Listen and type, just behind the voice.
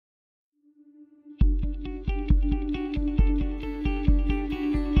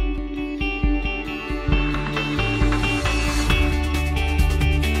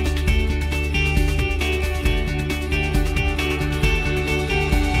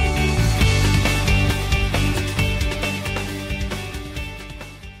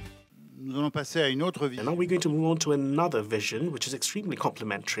passer à une autre And now we're going to move on to another vision, which is extremely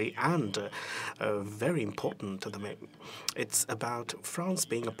complementary and very important to the main. It's about France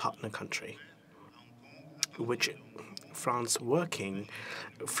being a partner country, which France working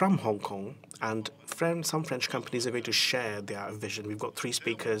from Hong Kong, and some French companies are going to share their vision. We've got 3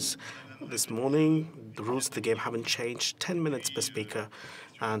 speakers this morning. The rules of the game haven't changed. 10 minutes per speaker,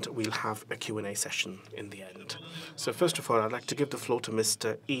 and we'll have a Q&A session in the end. So first of all, I'd like to give the floor to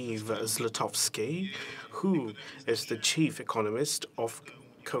Mr. Yves Zlotowski, who is the chief economist of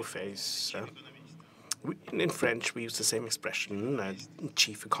Coface. In French, we use the same expression,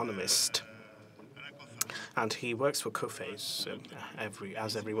 chief economist. And he works for Coface.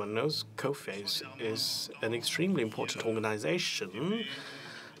 As everyone knows, Coface is an extremely important organization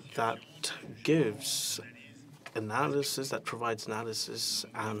that gives analysis, that provides analysis,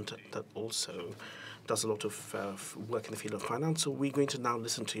 and that also does a lot of work in the field of finance. So we're going to now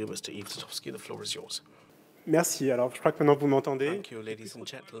listen to you, Mr. Yves Zlotowski. The floor is yours. Merci. Alors, je crois que maintenant vous m'entendez. Thank you, ladies and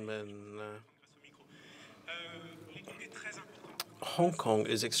gentlemen. Hong Kong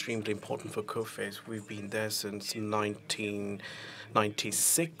is extremely important for Coface. We've been there since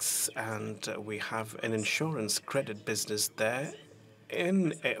 1996, and we have an insurance credit business there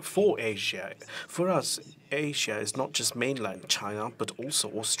for Asia. For us, Asia is not just mainland China, but also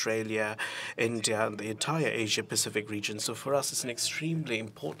Australia, India, and the entire Asia-Pacific region. So for us, it's an extremely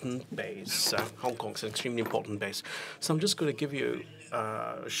important base. Hong Kong is an extremely important base. So I'm just going to give you,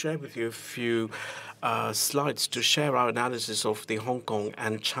 share with you a few slides to share our analysis of the Hong Kong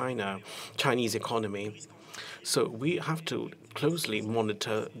and Chinese economy. So we have to closely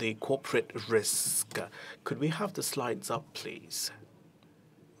monitor the corporate risk. Could we have the slides up, please?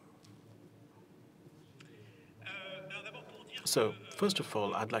 So, first of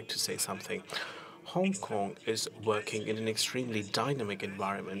all, I'd like to say something. Hong Kong is working in an extremely dynamic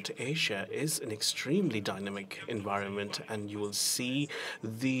environment. Asia is an extremely dynamic environment, and you will see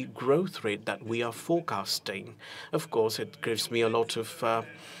the growth rate that we are forecasting. Of course, it gives me a lot of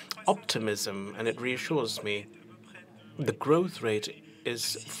optimism, and it reassures me. The growth rate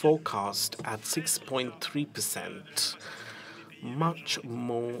is forecast at 6.3%. Much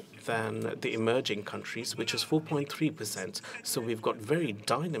more than the emerging countries, which is 4.3%. So we've got very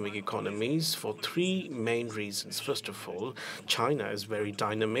dynamic economies for 3 main reasons. First of all, China is very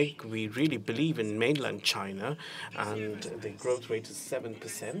dynamic. We really believe in mainland China, and the growth rate is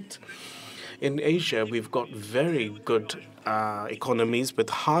 7%. In Asia, we've got very good economies with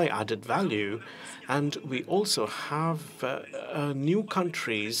high added value, and we also have new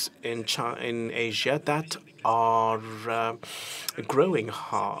countries in Asia that are growing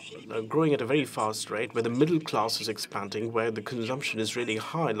at a very fast rate, where the middle class is expanding, where the consumption is really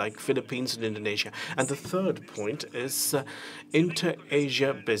high, like Philippines and Indonesia. And the third point is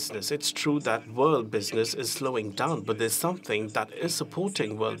inter-Asia business. It's true that world business is slowing down, but there's something that is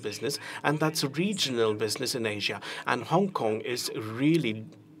supporting world business, and that's regional business in Asia. And Hong Kong is really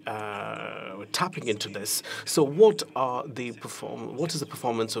tapping into this. So what is the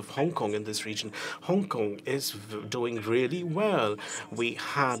performance of Hong Kong in this region? Hong Kong is doing really well. We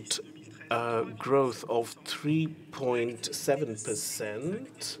had growth of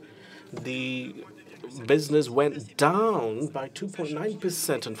 3.7%. The business went down by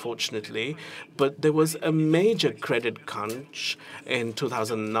 2.9%, unfortunately, but there was a major credit crunch in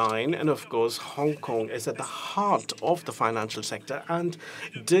 2009, and of course, Hong Kong is at the heart of the financial sector and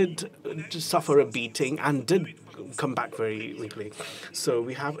did suffer a beating and did come back very weakly. So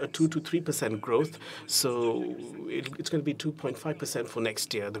we have a 2 to 3% growth. So it's going to be 2.5% for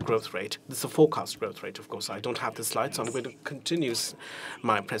next year, the growth rate. This is a forecast growth rate, of course. I don't have the slide, so I'm going to continue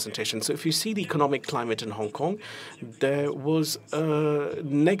my presentation. So if you see the economic climate in Hong Kong, there was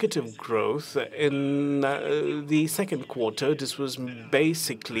negative growth in the second quarter. This was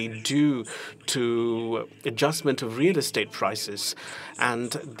basically due to adjustment of real estate prices,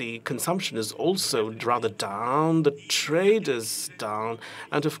 and the consumption is also rather down. The trade is down,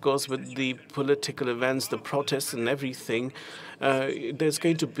 and of course, with the political events, the protests, and everything, there's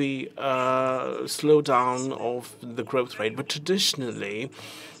going to be a slowdown of the growth rate. But traditionally,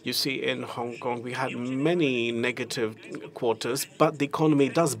 you see, in Hong Kong, we had many negative quarters, but the economy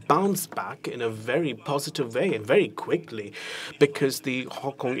does bounce back in a very positive way and very quickly, because the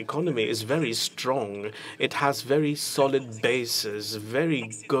Hong Kong economy is very strong. It has very solid bases,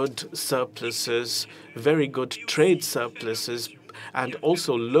 very good surpluses, very good trade surpluses, and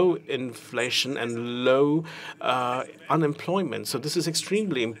also low inflation and low unemployment. So this is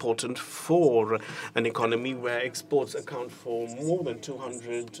extremely important for an economy where exports account for more than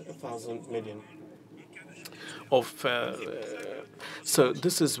 200,000 million. of so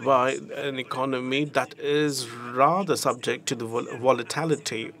this is why an economy that is rather subject to the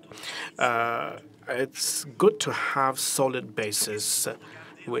volatility, it's good to have solid basis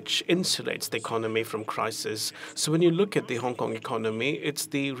which insulates the economy from crisis. So when you look at the Hong Kong economy, it's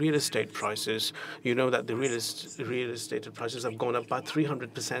the real estate prices. You know that the real estate prices have gone up by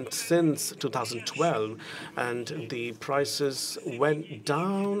 300% since 2012, and the prices went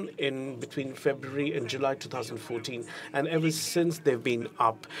down in between February and July 2014, and ever since they've been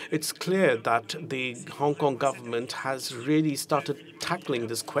up. It's clear that the Hong Kong government has really started tackling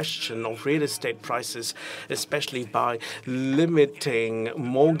this question of real estate prices, especially by limiting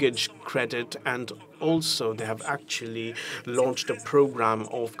mortgage credit, and also they have actually launched a program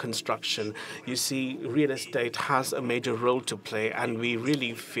of construction. You see, real estate has a major role to play, and we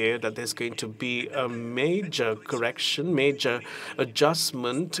really fear that there's going to be a major correction, major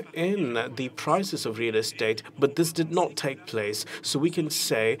adjustment in the prices of real estate, but this did not take place. So we can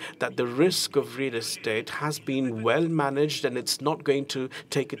say that the risk of real estate has been well managed, and it's not going to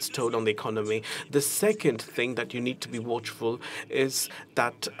take its toll on the economy. The second thing that you need to be watchful is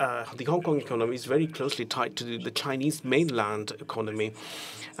that the Hong Kong economy is very closely tied to the Chinese mainland economy,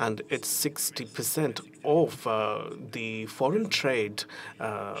 and it's 60% of the foreign trade.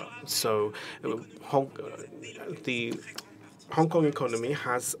 So the Hong Kong economy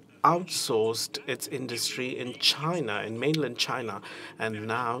has outsourced its industry in China, in mainland China, and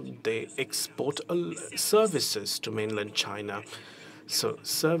now they export services to mainland China. So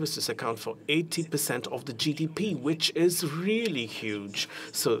services account for 80% of the GDP, which is really huge.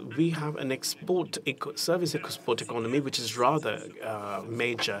 So we have an service export economy, which is rather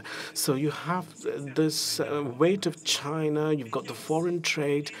major. So you have this weight of China, you've got the foreign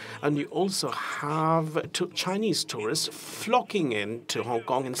trade, and you also have Chinese tourists flocking into Hong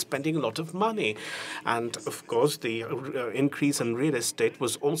Kong and spending a lot of money. And of course, the increase in real estate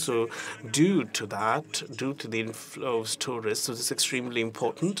was also due to that, due to the inflow of tourists. So this is extremely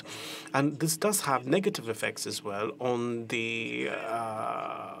important, and this does have negative effects as well on the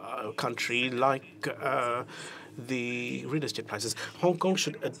country, like the real estate prices. Hong Kong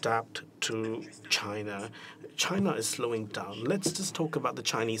should adapt to China. China is slowing down. Let's just talk about the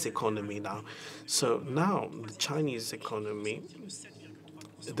Chinese economy now. So now the Chinese economy,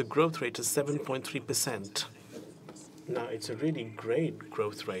 the growth rate is 7.3%. Now, it's a really great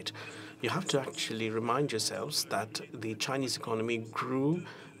growth rate. You have to actually remind yourselves that the Chinese economy grew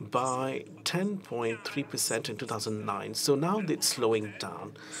by 10.3% in 2009. So now it's slowing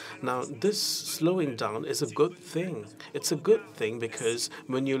down. Now, this slowing down is a good thing. It's a good thing because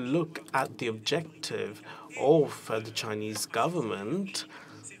when you look at the objective of the Chinese government,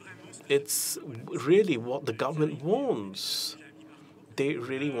 it's really what the government wants. They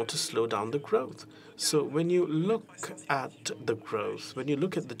really want to slow down the growth. So when you look at the growth, when you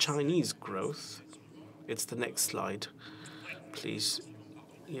look at the Chinese growth, it's the next slide, please.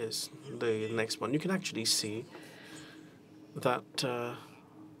 Yes, the next one. You can actually see that,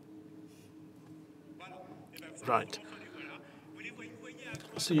 right.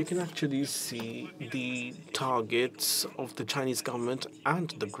 So you can actually see the targets of the Chinese government and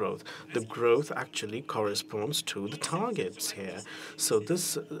the growth. The growth actually corresponds to the targets here. So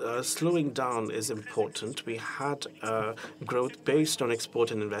this slowing down is important. We had growth based on export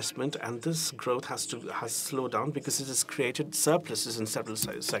and investment, and this growth has slowed down because it has created surpluses in several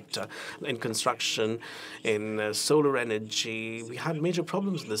sectors. In construction, in solar energy, we had major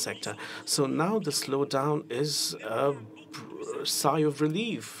problems in the sector. So now the slowdown is sigh of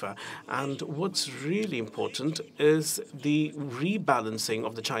relief. And what's really important is the rebalancing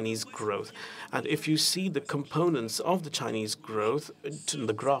of the Chinese growth. And if you see the components of the Chinese growth in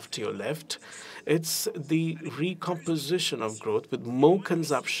the graph to your left, it's the recomposition of growth with more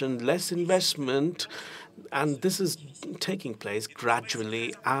consumption, less investment, and this is taking place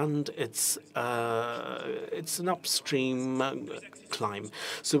gradually, and it's an upstream climb.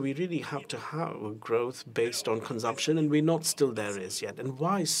 So we really have to have a growth based on consumption, and we're not still there as yet. And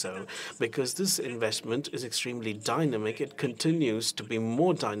why so? Because this investment is extremely dynamic. It continues to be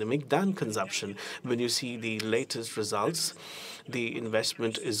more dynamic than consumption. When you see the latest results, the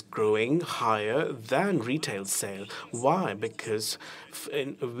investment is growing higher than retail sale. Why? Because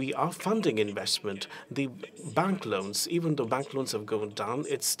we are funding investment. The bank loans, even though bank loans have gone down,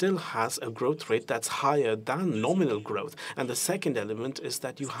 it still has a growth rate that's higher than nominal growth. And the second element is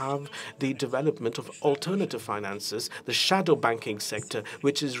that you have the development of alternative finances, the shadow banking sector,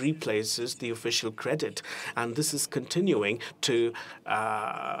 which replaces the official credit. And this is continuing to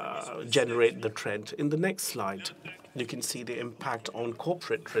generate the trend. In the next slide. You can see the impact on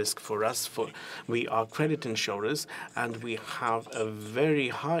corporate risk for us. We are credit insurers, and we have a very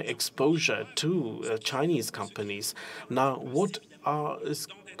high exposure to Chinese companies. Now, what is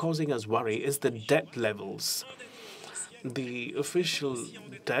causing us worry is the debt levels. The official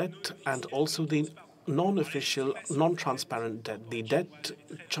debt and also the non-official, non-transparent debt. The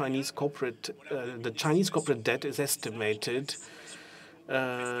Chinese corporate debt is estimated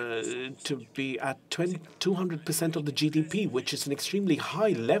to be at 200% of the GDP, which is an extremely high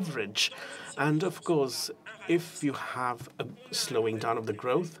leverage. And of course, if you have a slowing down of the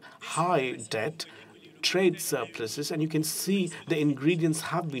growth, high debt, trade surpluses, and you can see the ingredients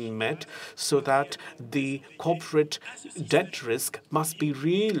have been met so that the corporate debt risk must be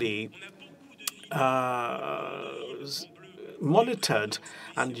really monitored.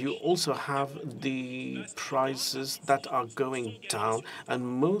 And you also have the prices that are going down, and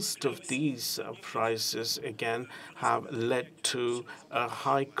most of these prices again have led to a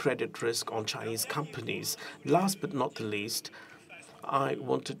high credit risk on Chinese companies. Last but not the least, I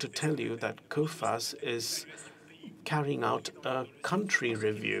wanted to tell you that Coface is carrying out a country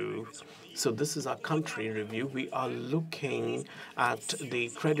review. So this is our country review. We are looking at the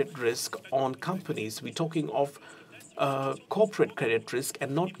credit risk on companies. We're talking of corporate credit risk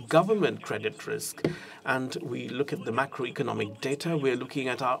and not government credit risk. And we look at the macroeconomic data. We're looking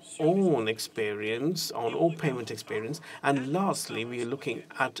at our own experience, on all payment experience. And lastly, we are looking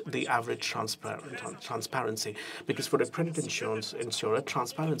at the average transparency. Because for a credit insurer,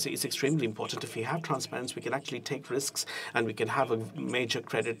 transparency is extremely important. If we have transparency, we can actually take risks and we can have a major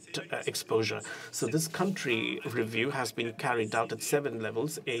credit exposure. So this country review has been carried out at 7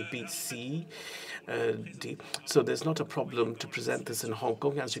 levels, A, B, C, D. So there's not a problem to present this in Hong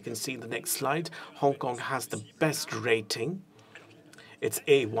Kong. As you can see in the next slide, Hong Kong has the best rating. It's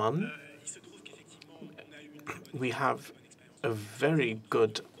A1. We have a very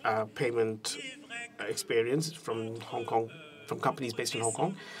good payment experience from Hong Kong, from companies based in Hong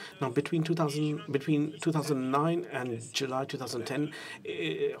Kong. Now, between 2009 and July 2010,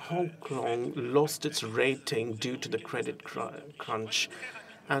 Hong Kong lost its rating due to the credit crunch.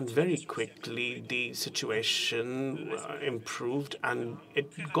 And very quickly, the situation improved, and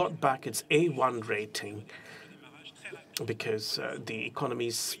it got back its A1 rating because the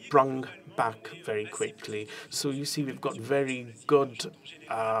economy sprung back very quickly. So you see, we've got very good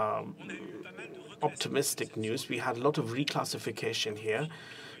optimistic news. We had a lot of reclassification here.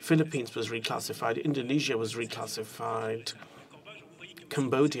 Philippines was reclassified. Indonesia was reclassified.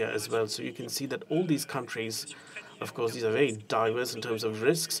 Cambodia as well. So you can see that all these countries, of course, these are very diverse in terms of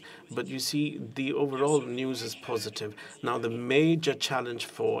risks, but you see the overall news is positive. Now, the major challenge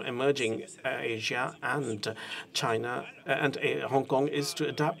for emerging Asia and China and Hong Kong is to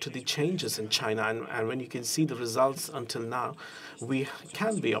adapt to the changes in China. And when you can see the results until now, we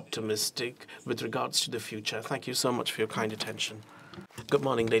can be optimistic with regards to the future. Thank you so much for your kind attention. Good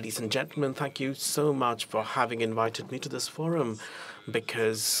morning, ladies and gentlemen. Thank you so much for having invited me to this forum,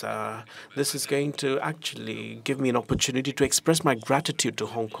 because this is going to actually give me an opportunity to express my gratitude to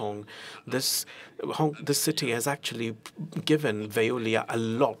Hong Kong. This city has actually given Veolia a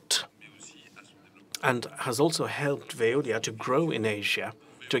lot and has also helped Veolia to grow in Asia,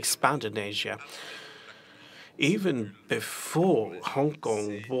 to expand in Asia. Even before Hong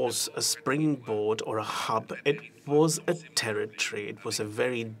Kong was a springboard or a hub, it was a territory. It was a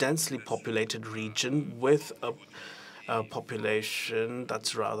very densely populated region with a population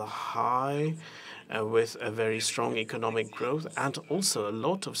that's rather high, with a very strong economic growth, and also a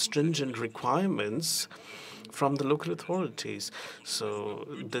lot of stringent requirements from the local authorities. So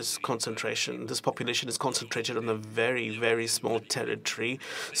this population is concentrated on a very, very small territory.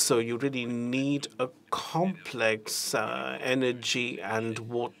 So you really need a complex energy and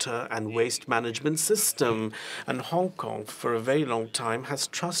water and waste management system. And Hong Kong, for a very long time, has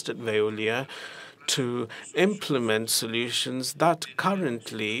trusted Veolia to implement solutions that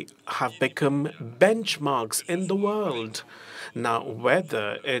currently have become benchmarks in the world. Now,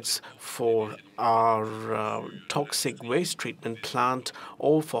 whether it's for our toxic waste treatment plant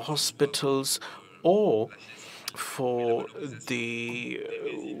or for hospitals or for the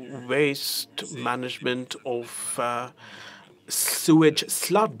waste management of sewage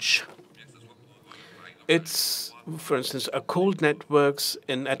sludge, it's, for instance, cold networks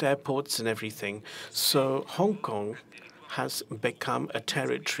at airports and everything. So Hong Kong has become a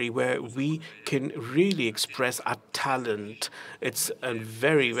territory where we can really express our talent. It's a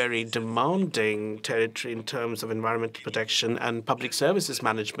very, very demanding territory in terms of environmental protection and public services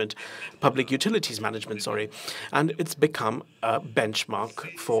management, public utilities management, sorry. And it's become a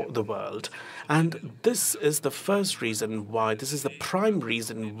benchmark for the world. And this is the first reason why, this is the prime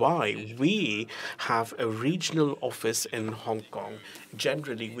reason why we have a regional office in Hong Kong.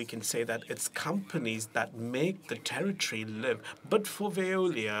 Generally, we can say that it's companies that make the territory live. But for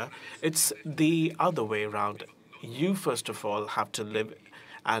Veolia, it's the other way around. You, first of all, have to live,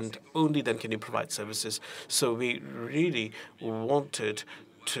 and only then can you provide services. So we really wanted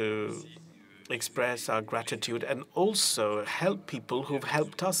to express our gratitude and also help people who've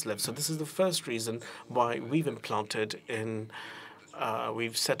helped us live. So this is the first reason why we've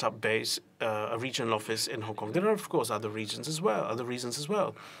set up a regional office in Hong Kong. There are, of course, other reasons as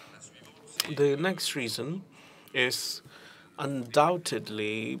well. The next reason is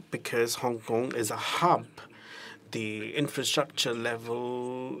undoubtedly because Hong Kong is a hub. The infrastructure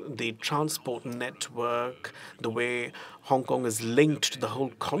level, the transport network, the way Hong Kong is linked to the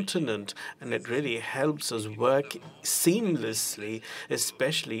whole continent, and it really helps us work seamlessly,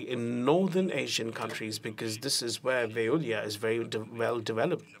 especially in northern Asian countries, because this is where Veolia is very well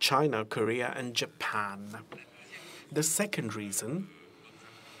developed, China, Korea, and Japan. The second reason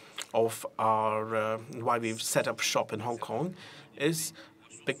of our why we've set up shop in Hong Kong is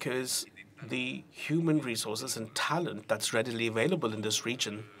because the human resources and talent that's readily available in this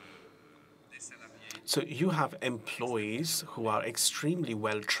region. So you have employees who are extremely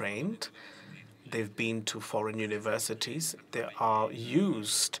well trained. They've been to foreign universities. They are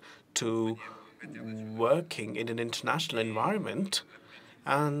used to working in an international environment.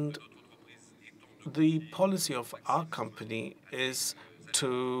 And the policy of our company is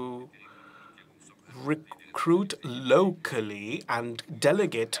to recruit locally and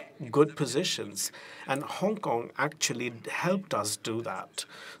delegate good positions. And Hong Kong actually helped us do that.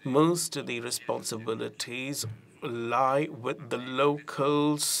 Most of the responsibilities lie with the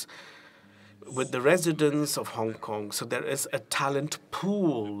locals, with the residents of Hong Kong. So there is a talent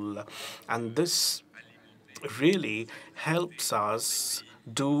pool. And this really helps us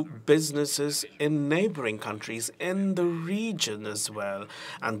do businesses in neighboring countries in the region as well.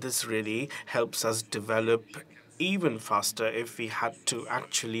 And this really helps us develop even faster if we had to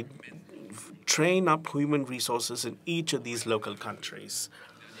actually train up human resources in each of these local countries.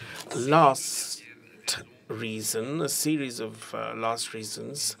 Last reason, a series of last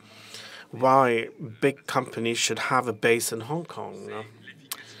reasons why big companies should have a base in Hong Kong.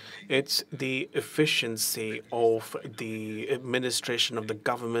 It's the efficiency of the administration of the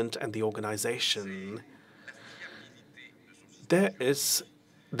government and the organization. The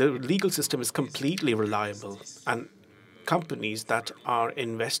legal system is completely reliable, and companies that are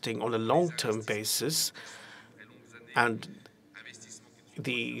investing on a long-term basis, and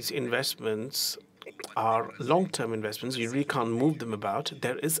these investments are long-term investments, you really can't move them about.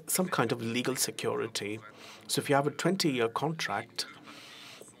 There is some kind of legal security. So if you have a 20-year contract,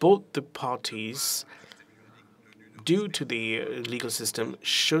 both the parties, due to the legal system,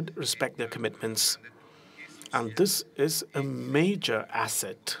 should respect their commitments. And this is a major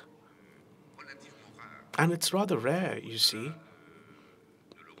asset. And it's rather rare, you see,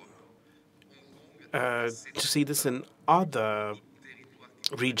 to see this in other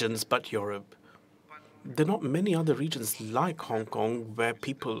regions but Europe. There are not many other regions like Hong Kong where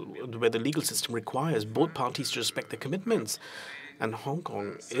the legal system requires both parties to respect their commitments. And Hong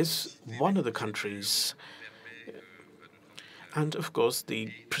Kong is one of the countries. And of course, the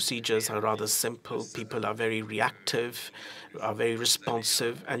procedures are rather simple. People are very reactive, are very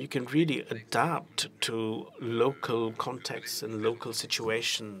responsive, and you can really adapt to local contexts and local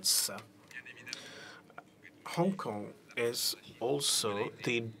situations. Hong Kong is also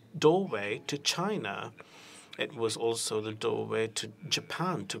the doorway to China. It was also the doorway to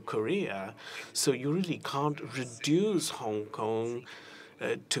Japan, to Korea. So you really can't reduce Hong Kong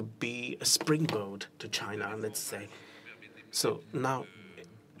to be a springboard to China, let's say. So now,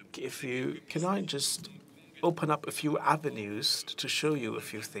 can I just open up a few avenues to show you a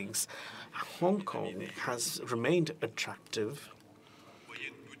few things? Hong Kong has remained attractive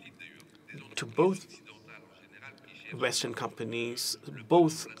to both Western companies,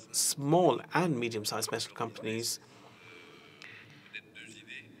 both small and medium-sized Western companies.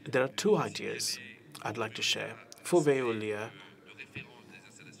 There are two ideas I'd like to share. For Veolia,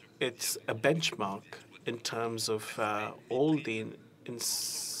 it's a benchmark in terms of all the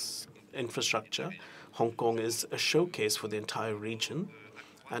infrastructure. Hong Kong is a showcase for the entire region.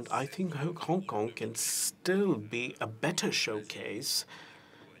 And I think Hong Kong can still be a better showcase,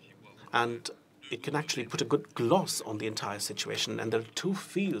 and it can actually put a good gloss on the entire situation. And there are two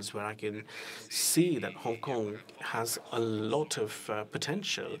fields where I can see that Hong Kong has a lot of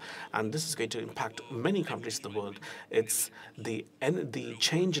potential, and this is going to impact many countries in the world. It's the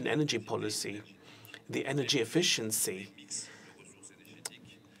change in energy policy, the energy efficiency,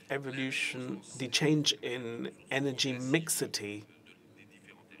 evolution, the change in energy mixity,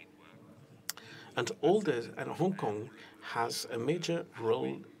 and all this. And Hong Kong has a major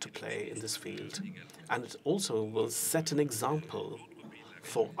role to play in this field, and it also will set an example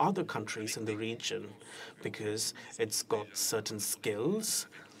for other countries in the region because it's got certain skills,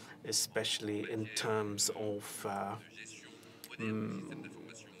 especially in terms of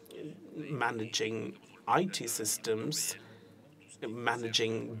managing IT systems,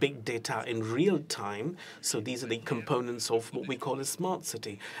 managing big data in real time. So these are the components of what we call a smart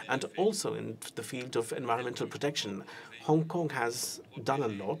city. And also in the field of environmental protection, Hong Kong has done a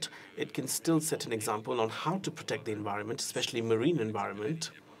lot. It can still set an example on how to protect the environment, especially marine environment.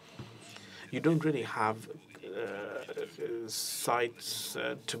 You don't really have sites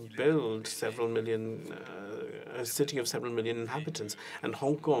to build several million, a city of several million inhabitants. And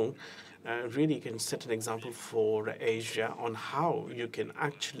Hong Kong really can set an example for Asia on how you can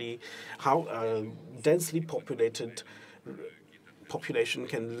actually, how a densely populated population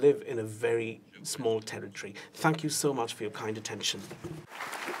can live in a very small territory. Thank you so much for your kind attention.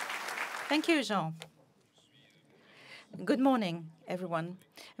 Thank you, Jean. Good morning, everyone.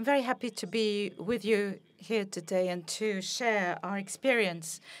 I'm very happy to be with you here today and to share our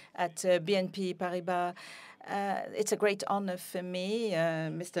experience at BNP Paribas. It's a great honor for me.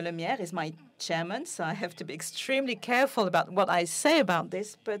 Mr. Lemierre is my chairman, so I have to be extremely careful about what I say about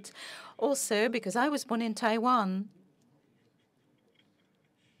this, but also because I was born in Taiwan.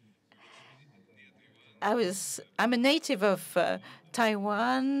 I'm a native of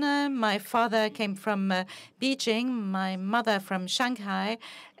Taiwan. My father came from Beijing, my mother from Shanghai,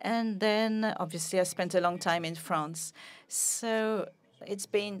 and then obviously I spent a long time in France. So it's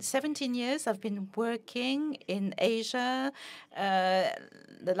been 17 years I've been working in Asia.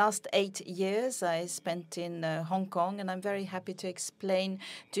 The last 8 years I spent in Hong Kong, and I'm very happy to explain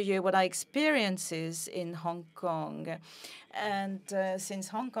to you what I experiences in Hong Kong. And since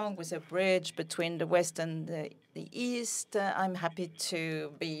Hong Kong was a bridge between the West and the East, I'm happy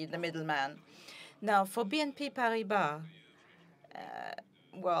to be the middleman. Now, for BNP Paribas,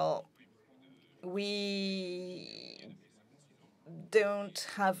 well, we don't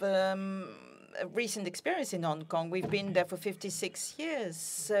have a recent experience in Hong Kong. We've been there for 56 years.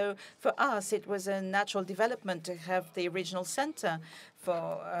 So for us, it was a natural development to have the regional center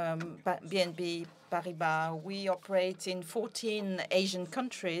for BNP Paribas. We operate in 14 Asian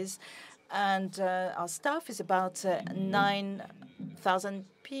countries, and our staff is about 9,000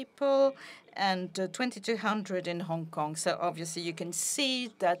 people and 2,200 in Hong Kong. So obviously you can see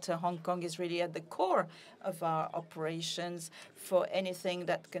that Hong Kong is really at the core of our operations for anything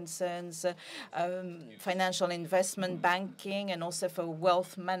that concerns financial investment banking and also for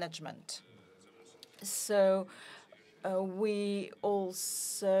wealth management. So we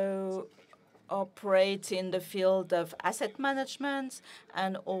also operate in the field of asset management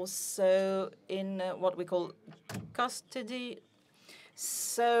and also in what we call custody.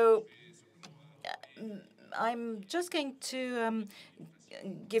 So I'm just going to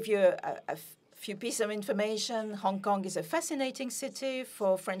give you a few pieces of information. Hong Kong is a fascinating city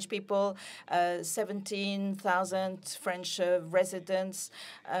for French people, 17,000 French residents.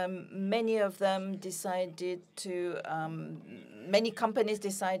 Many of them decided to, many companies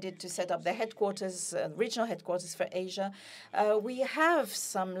decided to set up their headquarters, regional headquarters for Asia. We have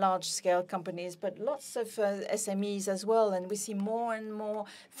some large-scale companies, but lots of SMEs as well. And we see more and more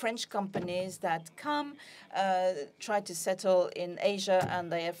French companies that come, try to settle in Asia,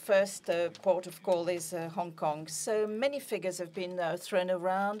 and their first port of call is Hong Kong. So many figures have been thrown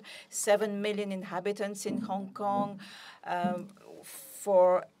around. 7 million inhabitants in Hong Kong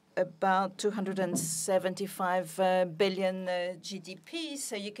for about 275 billion GDP.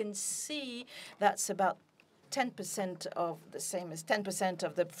 So you can see that's about 10% of the same as 10%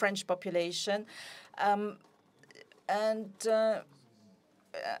 of the French population. And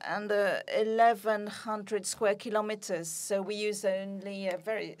 1,100 square kilometers. So we use only a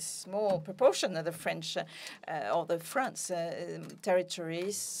very small proportion of the French or the France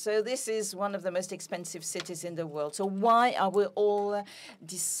territories. So this is one of the most expensive cities in the world. So why are we all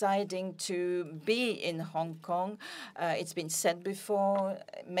deciding to be in Hong Kong? It's been said before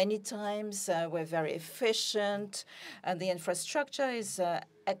many times. We're very efficient, and the infrastructure is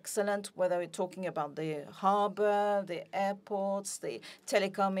excellent, whether we're talking about the harbor, the airports, the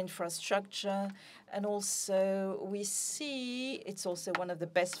telecom infrastructure. And also we see it's also one of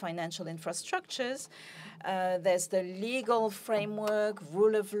the best financial infrastructures. There's the legal framework,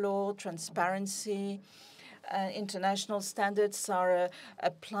 rule of law, transparency. International standards are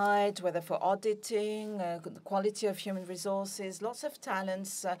applied, whether for auditing, the quality of human resources. Lots of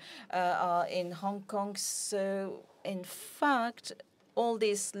talents are in Hong Kong. So, in fact, all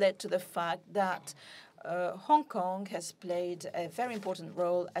this led to the fact that Hong Kong has played a very important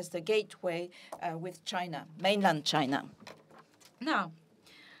role as the gateway with China, mainland China. Now,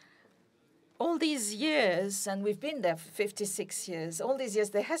 all these years, and we've been there for 56 years, all these years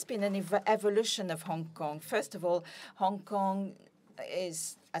there has been an evolution of Hong Kong. First of all, Hong Kong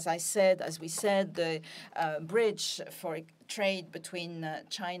is, as we said, the bridge for trade between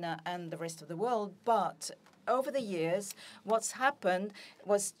China and the rest of the world. But over the years, what's happened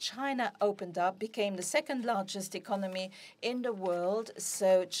was China opened up, became the second largest economy in the world.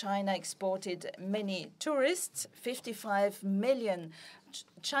 So China exported many tourists, 55 million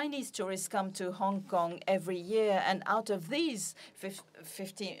Chinese tourists come to Hong Kong every year, and out of these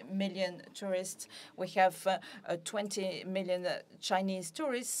 50 million tourists, we have 20 million Chinese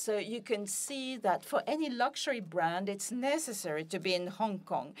tourists. So you can see that for any luxury brand, it's necessary to be in Hong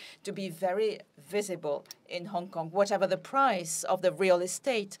Kong, to be very visible in Hong Kong, whatever the price of the real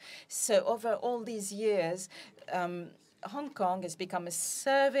estate. So over all these years, Hong Kong has become a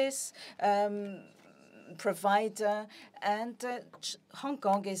service provider, and Hong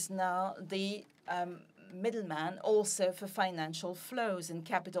Kong is now the middleman also for financial flows and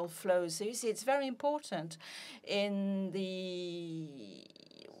capital flows. So you see, it's very important. In the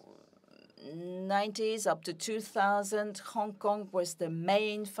 90s up to 2000, Hong Kong was the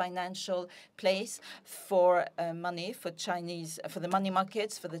main financial place for money for Chinese, for the money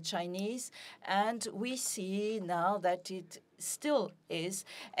markets for the Chinese, and we see now that it still is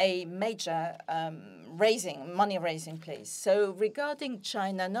a major money-raising place. So regarding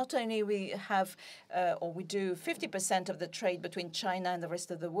China, not only we have or we do 50% of the trade between China and the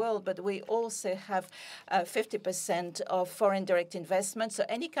rest of the world, but we also have 50% of foreign direct investment. So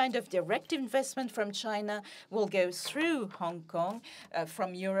any kind of direct investment from China will go through Hong Kong,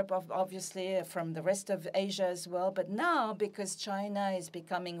 from Europe, obviously, from the rest of Asia as well. But now, because China is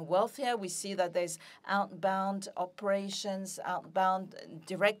becoming wealthier, we see that there's outbound operations, outbound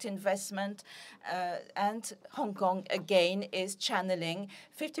direct investment, and Hong Kong again is channeling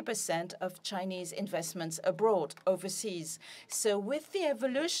 50% of Chinese investments abroad, overseas. So with the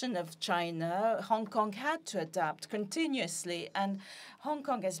evolution of China, Hong Kong had to adapt continuously, and Hong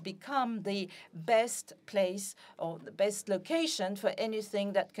Kong has become the best place or the best location for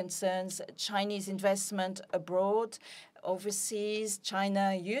anything that concerns Chinese investment abroad. Overseas,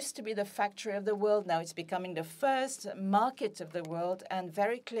 China used to be the factory of the world. Now it's becoming the first market of the world. And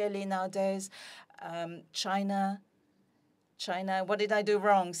very clearly nowadays, China, what did I do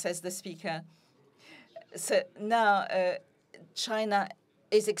wrong, says the speaker. So now China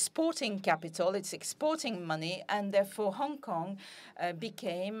is exporting capital, it's exporting money, and therefore Hong Kong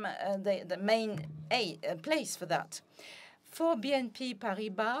became the main place for that. For BNP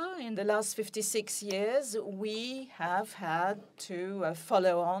Paribas, in the last 56 years, we have had to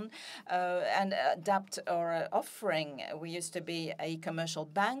follow on and adapt our offering. We used to be a commercial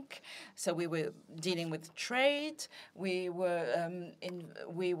bank, so we were dealing with trade. We were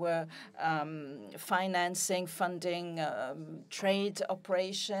financing, funding trade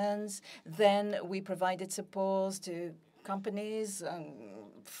operations. Then we provided support to companies,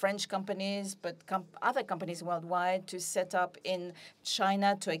 French companies, but other companies worldwide to set up in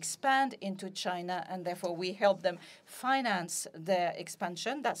China, to expand into China, and therefore we help them finance their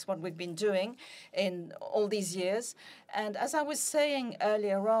expansion. That's what we've been doing in all these years. And as I was saying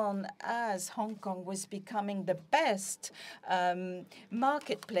earlier on, as Hong Kong was becoming the best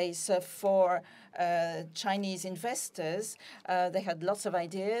marketplace for Chinese investors, they had lots of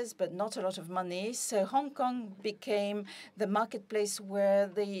ideas, but not a lot of money. So Hong Kong became the marketplace where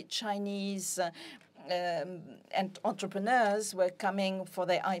the Chinese and entrepreneurs were coming for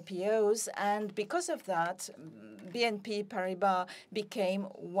their IPOs. And because of that, BNP Paribas became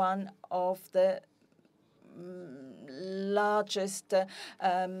one of the largest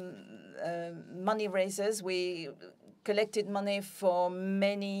money raisers. We collected money for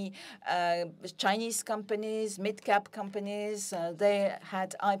many Chinese companies, mid-cap companies. They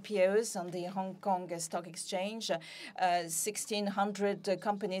had IPOs on the Hong Kong Stock Exchange. 1,600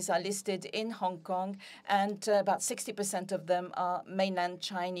 companies are listed in Hong Kong, and about 60% of them are mainland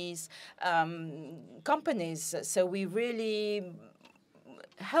Chinese companies. So we really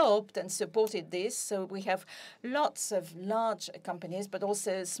helped and supported this. So we have lots of large companies, but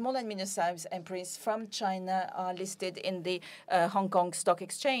also small and medium-sized enterprises from China are listed in the Hong Kong Stock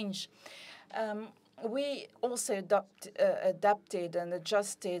Exchange. We also adapted and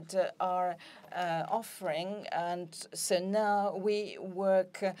adjusted our offering, and so now we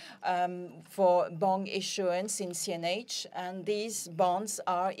work for bond issuance in CNH, and these bonds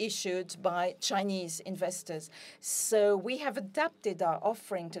are issued by Chinese investors. So we have adapted our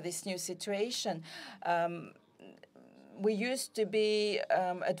offering to this new situation. We used to be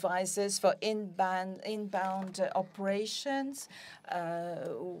advisors for inbound operations.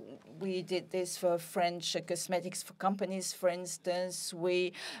 We did this for French cosmetics companies, for instance.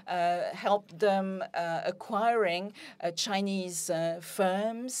 We helped them acquiring Chinese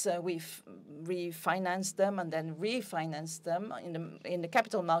firms. We refinanced them and then refinanced them in the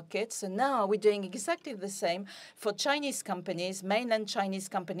capital markets. So now we're doing exactly the same for Chinese companies, mainland Chinese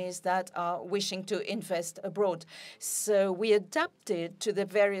companies that are wishing to invest abroad. So we adapted to the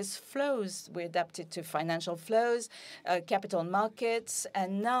various flows. We adapted to financial flows, capital markets,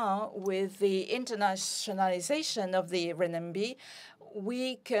 and now with the internationalization of the renminbi,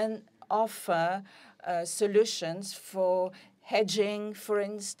 we can offer solutions for hedging, for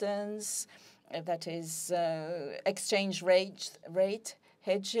instance, that is exchange rate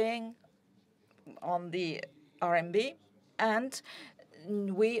hedging on the RMB, and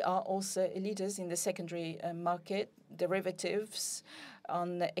we are also leaders in the secondary market, derivatives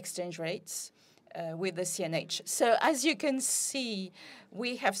on the exchange rates with the CNH. So as you can see,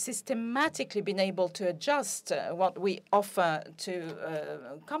 we have systematically been able to adjust what we offer to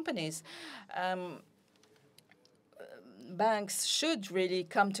companies. Banks should really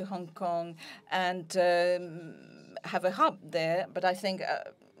come to Hong Kong and have a hub there, but I think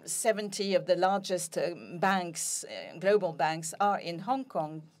 70 of the largest banks, global banks, are in Hong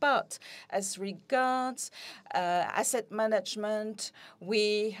Kong. But as regards asset management,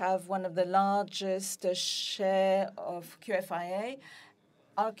 we have one of the largest share of QFIA,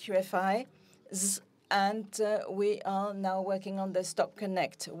 RQFIs, and we are now working on the Stock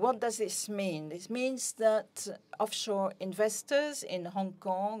Connect. What does this mean? This means that offshore investors in Hong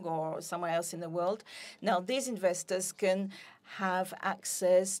Kong or somewhere else in the world, now these investors can have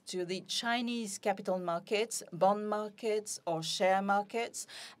access to the Chinese capital markets, bond markets, or share markets.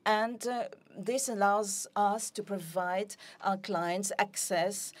 And this allows us to provide our clients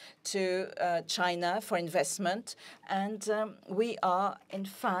access to China for investment. And we are, in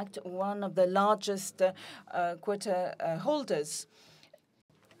fact, one of the largest quota holders.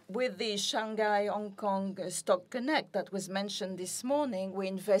 With the Shanghai-Hong Kong Stock Connect that was mentioned this morning, we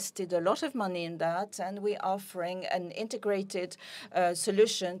invested a lot of money in that, and we're offering an integrated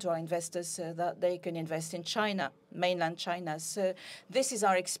solution to our investors so that they can invest in China, mainland China. So this is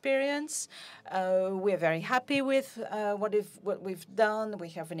our experience. We're very happy with what we've done. We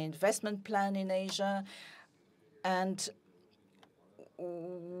have an investment plan in Asia, and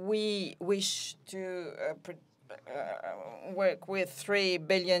we wish to work with 3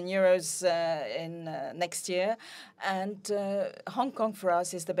 billion euros in next year. And Hong Kong for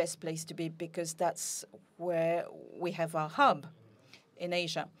us is the best place to be because that's where we have our hub in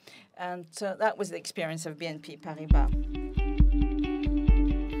Asia. And that was the experience of BNP Paribas.